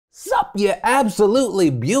Sup, you absolutely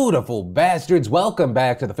beautiful bastards. Welcome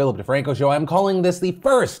back to the Philip DeFranco Show. I'm calling this the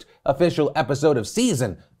first official episode of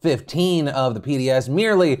season 15 of the PDS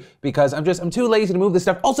merely because I'm too lazy to move this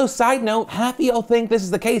stuff. Also, side note, half of y'all think this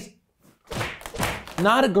is the case.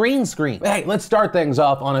 Not a green screen. But hey, let's start things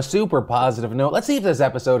off on a super positive note. Let's see if this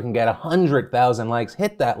episode can get 100,000 likes.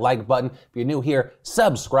 Hit that like button. If you're new here,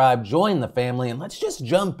 subscribe, join the family, and let's just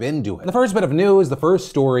jump into it. The first bit of news, the first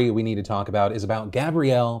story we need to talk about is about Gabby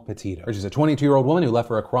Petito. She's a 22-year-old woman who left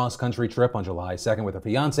for a cross-country trip on July 2nd with her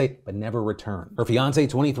fiancé, but never returned. Her fiancé,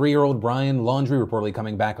 23-year-old Brian Laundrie, reportedly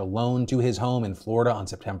coming back alone to his home in Florida on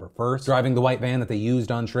September 1st, driving the white van that they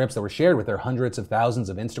used on trips that were shared with their hundreds of thousands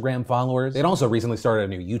of Instagram followers. They'd also recently started a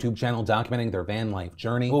new YouTube channel documenting their van life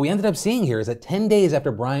journey. What we ended up seeing here is that 10 days after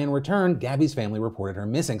Brian returned, Gabby's family reported her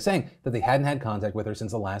missing, saying that they hadn't had contact with her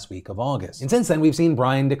since the last week of August. And since then, we've seen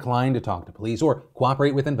Brian decline to talk to police or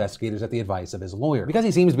cooperate with investigators at the advice of his lawyer. Because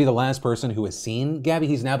he seems to be the last person who has seen Gabby,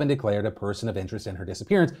 he's now been declared a person of interest in her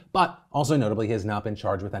disappearance, but also notably he has not been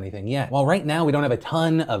charged with anything yet. While right now we don't have a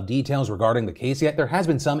ton of details regarding the case yet, there has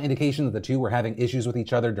been some indication that the two were having issues with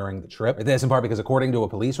each other during the trip. This in part because according to a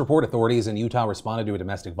police report, authorities in Utah responded to a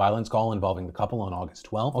domestic violence call involving the couple on August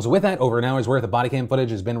 12th. Also with that, over an hour's worth of body cam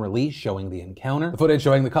footage has been released showing the encounter. The footage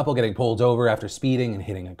showing the couple getting pulled over after speeding and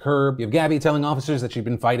hitting a curb. You have Gabby telling officers that she'd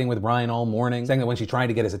been fighting with Brian all morning, saying that when she tried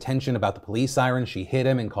to get his attention about the police siren, she hit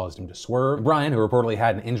him and caused him to swerve. And Brian, who reportedly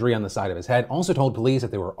had an injury on the side of his head, also told police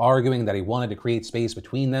that they were arguing that he wanted to create space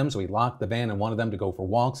between them, so he locked the van and wanted them to go for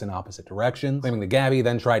walks in opposite directions, claiming that Gabby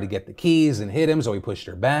then tried to get the keys and hit him, so he pushed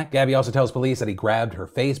her back. Gabby also tells police that he grabbed her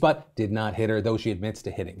face, but did not hit her, though she admits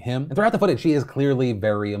to hitting him. And throughout the footage, she is clearly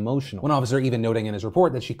very emotional. One officer even noting in his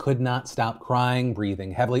report that she could not stop crying,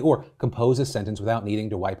 breathing heavily, or compose a sentence without needing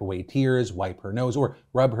to wipe away tears, wipe her nose, or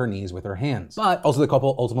rub her knees with her hands. But also the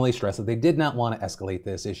couple ultimately stressed that they did not want to escalate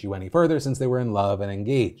this issue any further since they were in love and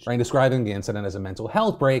engaged, trying describing the incident as a mental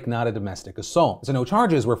health break, not a domestic assault. So no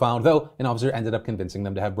charges were filed, though an officer ended up convincing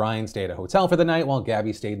them to have Brian stay at a hotel for the night while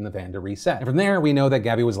Gabby stayed in the van to reset. And from there, we know that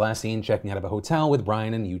Gabby was last seen checking out of a hotel with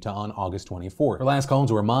Brian in Utah on August 24th. Her last call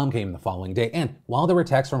to her mom came the following day, and while there were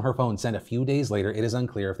texts from her phone sent a few days later, it is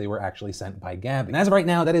unclear if they were actually sent by Gabby. And as of right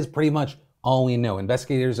now, that is pretty much all we know.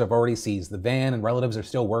 Investigators have already seized the van and relatives are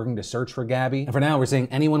still working to search for Gabby. And for now, we're seeing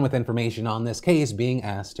anyone with information on this case being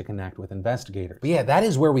asked to connect with investigators. But yeah, that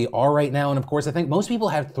is where we are right now. And of course, I think most people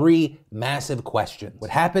have three massive questions. What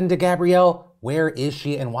happened to Gabrielle? Where is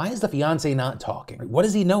she? And why is the fiancé not talking? What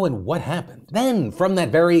does he know and what happened? Then, from that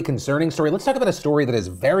very concerning story, let's talk about a story that is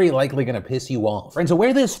very likely gonna piss you off. And so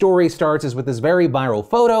where this story starts is with this very viral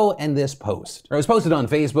photo and this post. It was posted on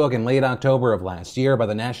Facebook in late October of last year by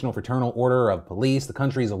the National Fraternal Order of Police, the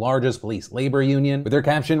country's largest police labor union, with their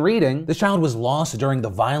caption reading, "This child was lost during the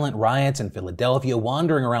violent riots in Philadelphia,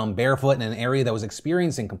 wandering around barefoot in an area that was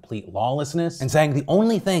experiencing complete lawlessness," and saying the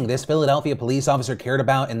only thing this Philadelphia police officer cared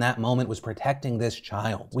about in that moment was protecting this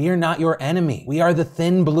child. "We are not your enemy. We are the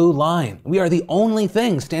thin blue line. We are the only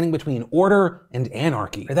thing standing between order and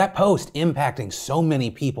anarchy." That post impacting so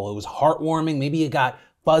many people. It was heartwarming. Maybe you got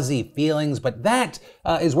fuzzy feelings, but that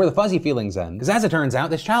is where the fuzzy feelings end. Because as it turns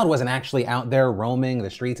out, this child wasn't actually out there roaming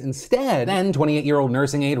the streets. Instead, then 28-year-old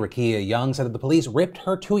nursing aide Rakia Young said that the police ripped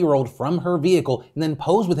her 2-year-old from her vehicle and then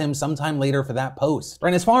posed with him sometime later for that post.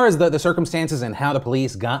 And as far as the circumstances and how the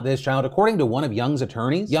police got this child, according to one of Young's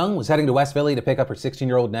attorneys, Young was heading to West Philly to pick up her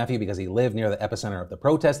 16-year-old nephew because he lived near the epicenter of the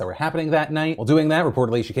protests that were happening that night. While doing that,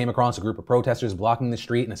 reportedly, she came across a group of protesters blocking the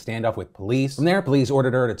street in a standoff with police. From there, police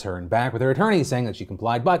ordered her to turn back, with her attorney saying that she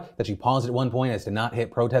complied, but that she paused at one point as to not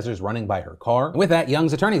hit protesters running by her car. And with that,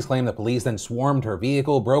 Young's attorneys claim that police then swarmed her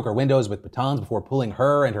vehicle, broke her windows with batons before pulling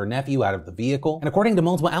her and her nephew out of the vehicle. And according to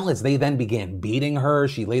multiple outlets, they then began beating her.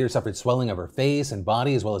 She later suffered swelling of her face and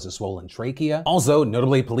body, as well as a swollen trachea. Also,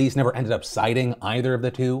 notably, police never ended up citing either of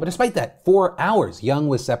the two. But despite that, for hours, Young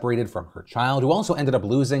was separated from her child, who also ended up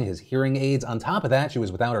losing his hearing aids. On top of that, she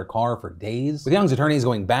was without her car for days. With Young's attorneys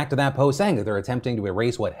going back to that post, saying that they're attempting to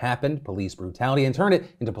erase what happened, police brutality, and turn it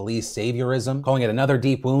into police saviorism, calling it another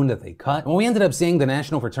deep wound that they cut. And we ended up seeing the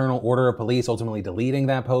National Fraternal Order of Police ultimately deleting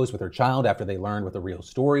that post with her child after they learned what the real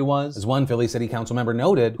story was. As one Philly City Council member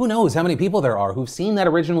noted, who knows how many people there are who've seen that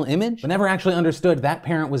original image, but never actually understood that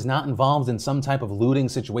parent was not involved in some type of looting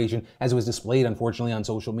situation as it was displayed, unfortunately, on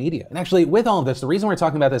social media. And actually, with all of this, the reason we're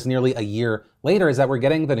talking about this nearly a year later is that we're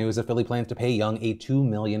getting the news that Philly plans to pay Young a $2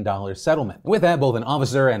 million settlement. With that, both an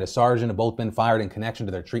officer and a sergeant have both been fired in connection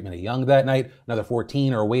to their treatment of Young that night. Another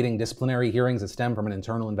 14 are awaiting disciplinary hearings that stem from an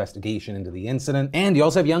internal investigation into the incident. And you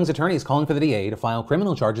also have Young's attorneys calling for the DA to file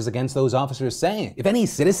criminal charges against those officers, saying if any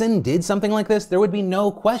citizen did something like this, there would be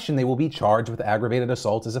no question they will be charged with aggravated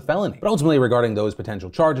assault as a felony. But ultimately, regarding those potential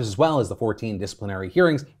charges as well as the 14 disciplinary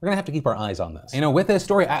hearings, we're gonna have to keep our eyes on this. You know, with this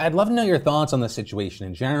story, I'd love to know your thoughts on the situation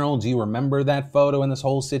in general. Do you remember that photo in this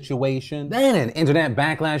whole situation? Then in internet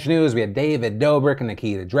backlash news, we had David Dobrik and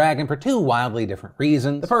Nikita Dragun for two wildly different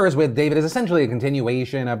reasons. The first with David is essentially a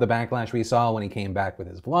continuation of the backlash we saw when he came back with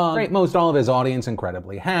his vlog. Right, most all of his audience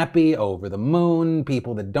incredibly happy, over the moon,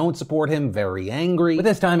 people that don't support him very angry. But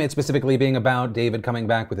this time it's specifically being about David coming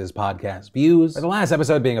back with his podcast views. For the last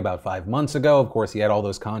episode being about 5 months ago, of course he had all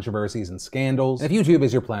those controversies and scandals. And if YouTube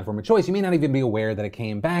is your platform of choice, you may not even be aware that it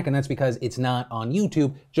came back, and that's because it's not on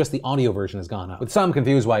YouTube, just the audio version has gone up. With some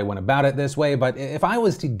confused why he went about it this way, but if I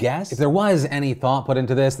was to guess, if there was any thought put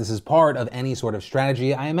into this is part of any sort of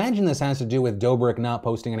strategy, I imagine this has to do with Dobrik not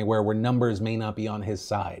posting anywhere where numbers may not be on his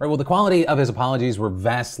side. Right, well, the quality of his apologies were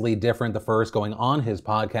vastly different, the first going on his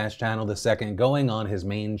podcast channel, the second going on his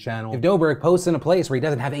main channel. If Dobrik posts in a place where he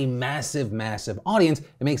doesn't have a massive audience,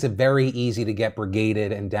 it makes it very easy to get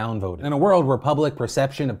brigaded and downvoted. In a world where public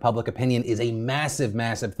perception of public opinion is a massive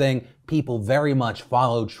thing, people very much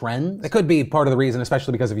follow trends. That could be part of the reason,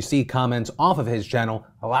 especially because if you see comments off of his channel,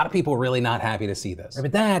 a lot of people are really not happy to see this. Right,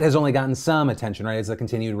 but that has only gotten some attention, right? It's the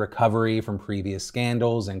continued recovery from previous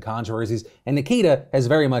scandals and controversies, and Nikita has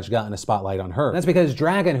very much gotten a spotlight on her. And that's because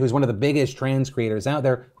Dragun, who's one of the biggest trans creators out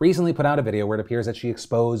there, recently put out a video where it appears that she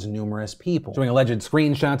exposed numerous people, showing alleged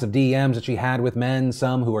screenshots of DMs that she had with men,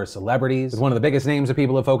 some who are celebrities, with one of the biggest names that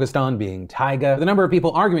people have focused on being Tyga. With a number of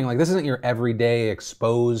people arguing like this isn't your everyday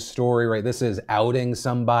exposed story, right? This is outing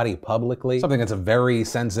somebody publicly, something that's a very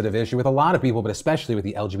sensitive issue with a lot of people, but especially with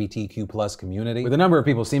the LGBTQ+ community. With a number of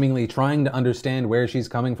people seemingly trying to understand where she's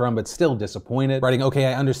coming from, but still disappointed, writing, okay,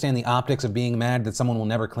 I understand the optics of being mad that someone will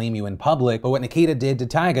never claim you in public, but what Nikita did to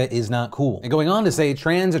Tyga is not cool. And going on to say,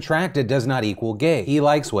 trans attracted does not equal gay. He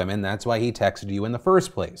likes women, that's why he texted you in the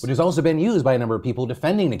first place. Which has also been used by a number of people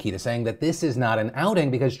defending Nikita, saying that this is not an outing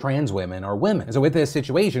because trans women are women. And so with this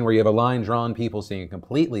situation where you have a line drawn, people seeing it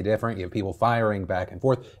completely different, you have people firing back and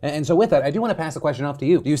forth. And so with that, I do want to pass the question off to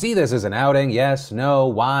you. Do you see this as an outing? Yes, no,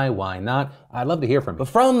 why not? I'd love to hear from you. But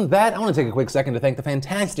from that, I want to take a quick second to thank the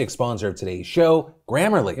fantastic sponsor of today's show,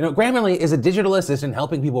 Grammarly. You know, Grammarly is a digital assistant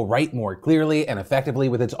helping people write more clearly and effectively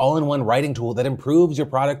with its all-in-one writing tool that improves your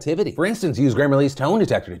productivity. For instance, use Grammarly's tone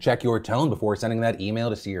detector to check your tone before sending that email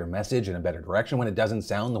to steer your message in a better direction when it doesn't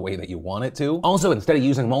sound the way that you want it to. Also, instead of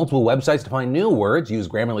using multiple websites to find new words, use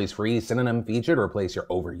Grammarly's free synonym feature to replace your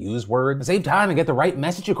overused words. Save time and get the right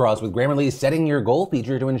message across with Grammarly's Setting Your Goal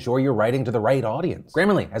feature to ensure you're writing to the right audience.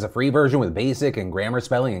 Grammarly has a free version with basic and grammar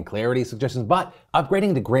spelling and clarity suggestions, but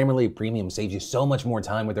upgrading to Grammarly Premium saves you so much more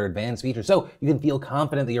time with their advanced features, so you can feel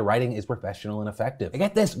confident that your writing is professional and effective. And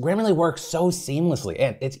get this, Grammarly works so seamlessly,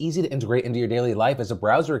 and it's easy to integrate into your daily life as a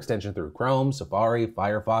browser extension through Chrome, Safari,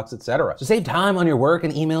 Firefox, etc. So save time on your work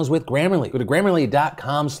and emails with Grammarly. Go to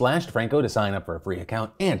Grammarly.com/DeFranco to sign up for a free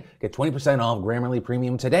account and get 20% off Grammarly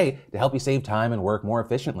Premium today to help you save time and work more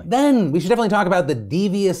efficiently. Then we should definitely talk about the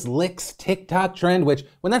Devious Licks TikTok trend, which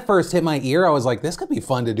when that first hit my ear, I was like, this could be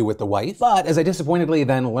fun to do with the wife. But as I disappointedly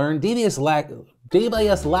then learned, Devious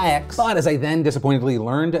Licks, but as I then disappointedly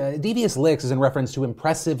learned, Devious Licks is in reference to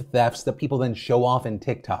impressive thefts that people then show off in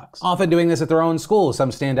TikToks. Often doing this at their own schools. Some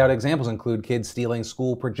standout examples include kids stealing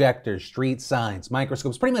school projectors, street signs,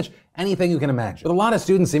 microscopes, pretty much anything you can imagine. With a lot of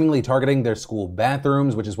students seemingly targeting their school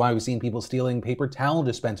bathrooms, which is why we've seen people stealing paper towel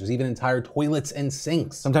dispensers, even entire toilets and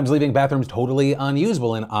sinks. Sometimes leaving bathrooms totally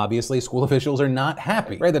unusable, and obviously school officials are not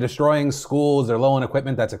happy. Right, they're destroying schools, they're low on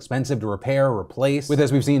equipment that's expensive to repair or replace. With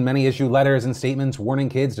this, we've seen many issue letters and statements warning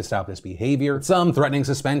kids to stop this behavior, some threatening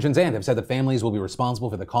suspensions, and have said that families will be responsible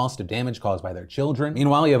for the cost of damage caused by their children.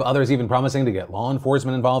 Meanwhile, you have others even promising to get law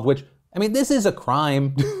enforcement involved, which, I mean, this is a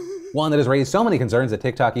crime. One that has raised so many concerns that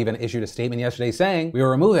TikTok even issued a statement yesterday saying, we are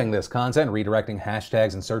removing this content, redirecting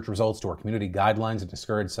hashtags and search results to our community guidelines to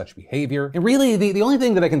discourage such behavior. And really, the only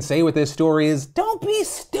thing that I can say with this story is, don't be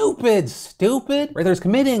stupid. Right, there's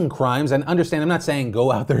committing crimes, and understand, I'm not saying go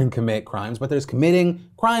out there and commit crimes, but there's committing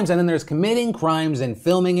crimes, and then there's committing crimes and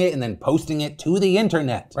filming it and then posting it to the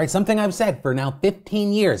internet. Right, something I've said for now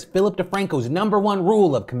 15 years, Philip DeFranco's #1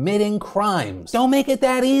 rule of committing crimes. Don't make it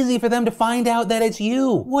that easy for them to find out that it's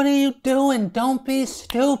you. What do you doing? Don't be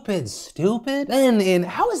stupid, stupid. Then in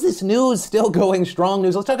How is this news still going strong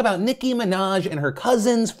news, let's talk about Nicki Minaj and her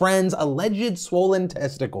cousin's friend's alleged swollen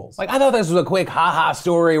testicles. Like, I thought this was a quick haha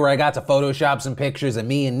story where I got to Photoshop some pictures of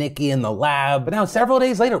me and Nicki in the lab, but now several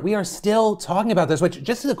days later, we are still talking about this, which,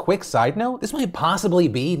 just as a quick side note, this might possibly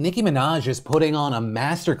be Nicki Minaj is putting on a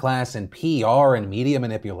masterclass in PR and media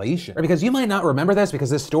manipulation. Right? Because you might not remember this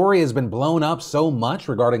because this story has been blown up so much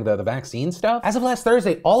regarding the vaccine stuff. As of last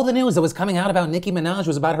Thursday, all the news that was coming out about Nicki Minaj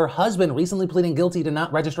was about her husband recently pleading guilty to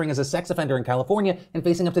not registering as a sex offender in California and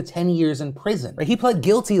facing up to 10 years in prison. Right? He pled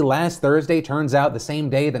guilty last Thursday, turns out the same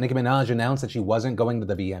day that Nicki Minaj announced that she wasn't going to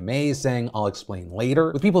the VMAs, saying, "I'll explain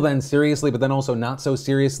later," with people then seriously, but then also not so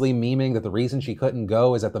seriously memeing that the reason she couldn't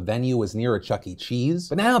go is that the venue was near a Chuck E. Cheese.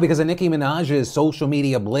 But now, because of Nicki Minaj's social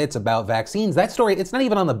media blitz about vaccines, that story, it's not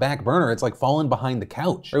even on the back burner, it's like fallen behind the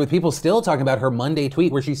couch. Right? With people still talking about her Monday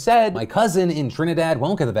tweet where she said, "My cousin in Trinidad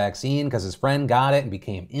won't get the vaccine because his friend got it and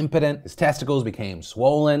became impotent. His testicles became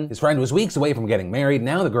swollen. His friend was weeks away from getting married.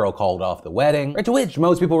 Now the girl called off the wedding." Right, to which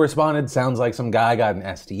most people responded, "Sounds like some guy got an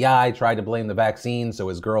STI, tried to blame the vaccine so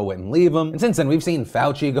his girl wouldn't leave him." And since then, we've seen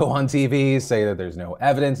Fauci go on TV, say that there's no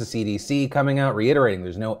evidence, the CDC coming out reiterating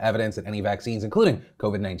there's no evidence that any vaccines, including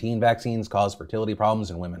COVID-19 vaccines, cause fertility problems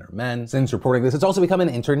in women or men. Since reporting this, it's also become an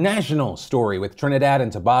international story, with Trinidad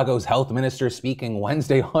and Tobago's health minister speaking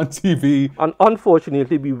Wednesday on TV. And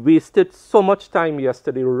unfortunately, we wasted so much time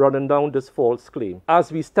yesterday running down this false claim.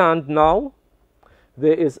 As we stand now,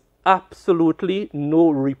 there is absolutely no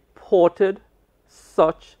reported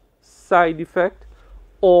such side effect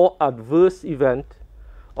or adverse event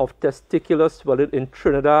of testicular swelling in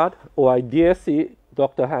Trinidad, or I dare say,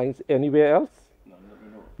 Dr. Hines, anywhere else?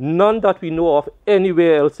 None that we know of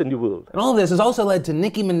anywhere else in the world. And all of this has also led to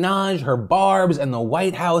Nicki Minaj, her barbs, and the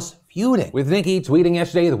White House feuding. With Nicki tweeting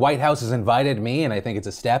yesterday, "The White House has invited me and I think it's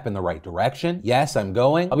a step in the right direction. Yes, I'm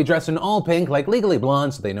going. I'll be dressed in all pink like Legally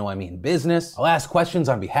Blonde so they know I mean business. I'll ask questions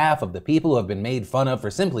on behalf of the people who have been made fun of for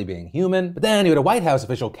simply being human." But then you had a White House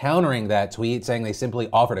official countering that tweet, saying they simply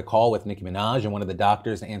offered a call with Nicki Minaj and one of the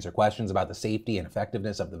doctors to answer questions about the safety and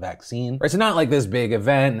effectiveness of the vaccine. It's not like this big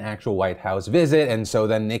event, an actual White House visit, and so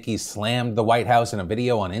then Nicki slammed the White House in a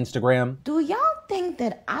video on Instagram. Do y'all think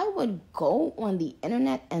that I would go on the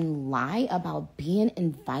internet and lie about being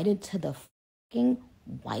invited to the fucking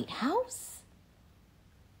White House?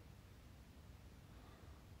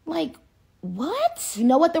 Like, what? You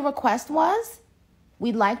know what the request was?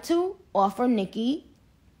 We'd like to offer Nicki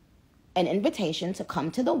an invitation to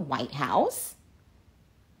come to the White House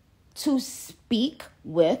to speak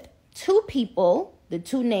with two people, the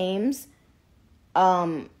two names,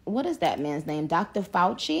 what is that man's name? Dr.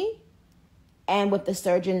 Fauci? And with the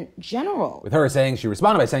Surgeon General. With her saying, she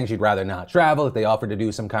responded by saying she'd rather not travel, if they offered to do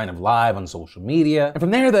some kind of live on social media. And from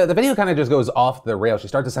there, the video kind of just goes off the rails. She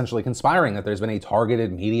starts essentially conspiring that there's been a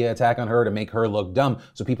targeted media attack on her to make her look dumb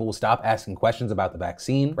so people will stop asking questions about the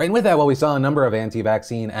vaccine. Right, and with that, while we saw a number of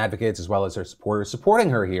anti-vaccine advocates as well as her supporters supporting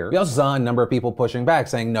her here, we also saw a number of people pushing back,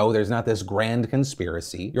 saying, no, there's not this grand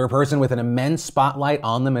conspiracy. You're a person with an immense spotlight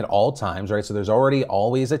on them at all times, right? So there's already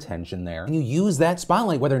always attention there. And you use that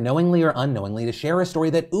spotlight, whether knowingly or unknowingly, to share a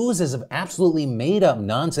story that oozes of absolutely made up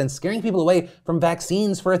nonsense, scaring people away from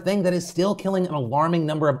vaccines for a thing that is still killing an alarming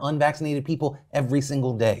number of unvaccinated people every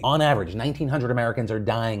single day. On average, 1,900 Americans are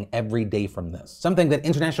dying every day from this. Something that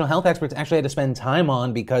international health experts actually had to spend time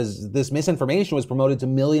on because this misinformation was promoted to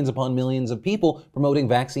millions upon millions of people, promoting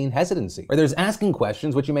vaccine hesitancy. Or there's asking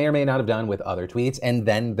questions, which you may or may not have done with other tweets, and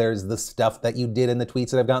then there's the stuff that you did in the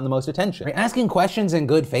tweets that have gotten the most attention. Right? Asking questions in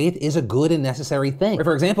good faith is a good and necessary thing. Or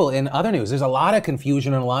for example, in other news, there's a lot of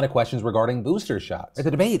confusion and a lot of questions regarding booster shots.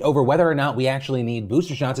 The debate over whether or not we actually need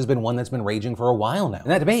booster shots has been one that's been raging for a while now.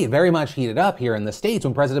 And that debate very much heated up here in the States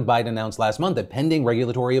when President Biden announced last month that pending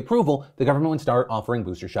regulatory approval, the government would start offering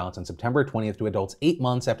booster shots on September 20th to adults 8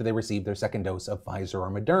 months after they received their second dose of Pfizer or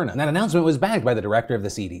Moderna. And that announcement was backed by the director of the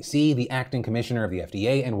CDC, the acting commissioner of the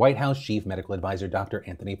FDA, and White House chief medical advisor Dr.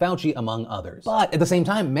 Anthony Fauci, among others. But at the same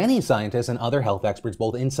time, many scientists and other health experts,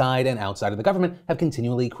 both inside and outside of the government, have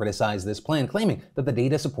continually criticized this plan, claiming that the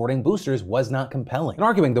data supporting boosters was not compelling, and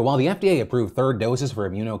arguing that while the FDA approved third doses for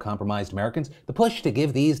immunocompromised Americans, the push to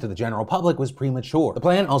give these to the general public was premature. The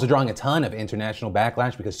plan also drawing a ton of international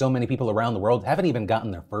backlash because so many people around the world haven't even gotten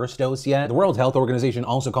their first dose yet. The World Health Organization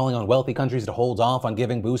also calling on wealthy countries to hold off on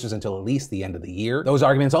giving boosters until at least the end of the year. Those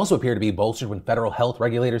arguments also appear to be bolstered when federal health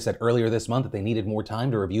regulators said earlier this month that they needed more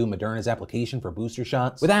time to review Moderna's application for booster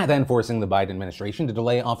shots, with that then forcing the Biden administration to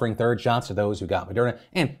delay offering third shots to those who got Moderna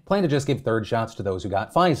and plan to just give gave third shots to those who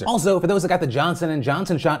got Pfizer. Also, for those that got the Johnson &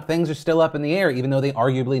 Johnson shot, things are still up in the air, even though they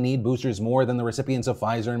arguably need boosters more than the recipients of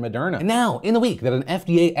Pfizer and Moderna. And now, in the week that an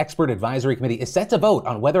FDA expert advisory committee is set to vote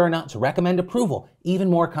on whether or not to recommend approval, even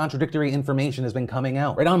more contradictory information has been coming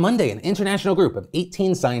out. Right on Monday, an international group of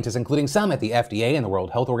 18 scientists, including some at the FDA and the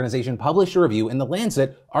World Health Organization, published a review in The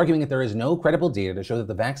Lancet arguing that there is no credible data to show that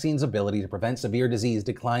the vaccine's ability to prevent severe disease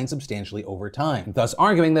declines substantially over time, thus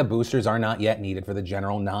arguing that boosters are not yet needed for the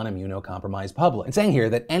general non-immunocompromised public, and saying here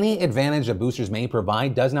that any advantage that boosters may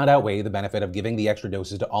provide does not outweigh the benefit of giving the extra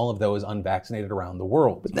doses to all of those unvaccinated around the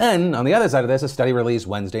world. But then, on the other side of this, a study released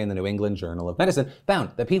Wednesday in the New England Journal of Medicine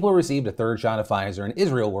found that people who received a third shot of Pfizer in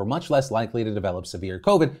Israel were much less likely to develop severe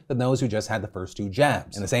COVID than those who just had the first 2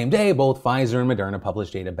 jabs. In the same day, both Pfizer and Moderna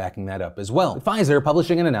published data backing that up as well, with Pfizer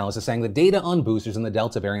publishing an analysis saying the data on boosters in the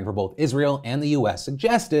Delta variant for both Israel and the US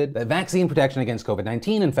suggested that vaccine protection against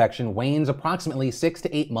COVID-19 infection wanes approximately 6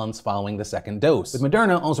 to 8 months following the second dose, with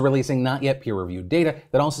Moderna also releasing not yet peer-reviewed data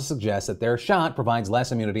that also suggests that their shot provides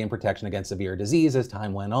less immunity and protection against severe disease as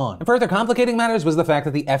time went on. And further complicating matters was the fact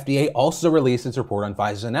that the FDA also released its report on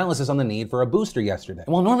Pfizer's analysis on the need for a booster yesterday.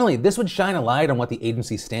 And while normally this would shine a light on what the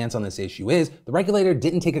agency's stance on this issue is, the regulator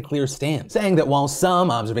didn't take a clear stand, saying that while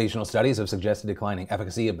some observational studies have suggested declining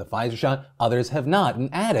efficacy of the Pfizer shot, others have not, and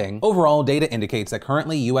adding, overall data indicates that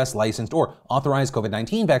currently US licensed or authorized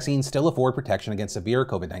COVID-19 vaccines still afford protection against severe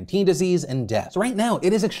COVID-19 disease and death. So right now,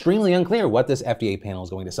 it is extremely unclear what this FDA panel is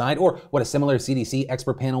going to decide or what a similar CDC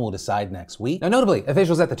expert panel will decide next week. Now notably,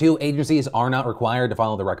 officials at the 2 agencies are not required to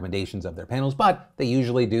follow the recommendations of their panels, but they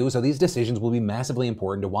usually do, so these decisions will be massively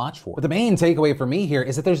important to watch for. But the main takeaway for me here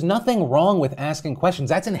is that there's nothing wrong with asking questions.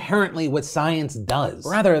 That's inherently what science does.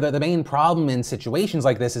 Rather, the main problem in situations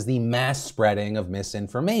like this is the mass spreading of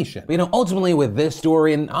misinformation. But ultimately with this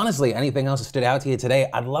story, and honestly anything else that stood out to you today,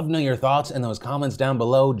 I'd love to know your thoughts in those comments down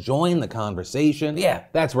below. Join the conversation. Yeah,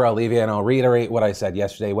 that's where I'll leave you, and I'll reiterate what I said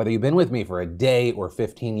yesterday. Whether you've been with me for a day or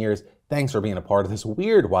 15 years, thanks for being a part of this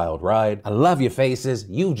weird, wild ride. I love your faces.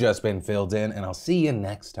 You've just been filled in, and I'll see you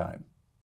next time.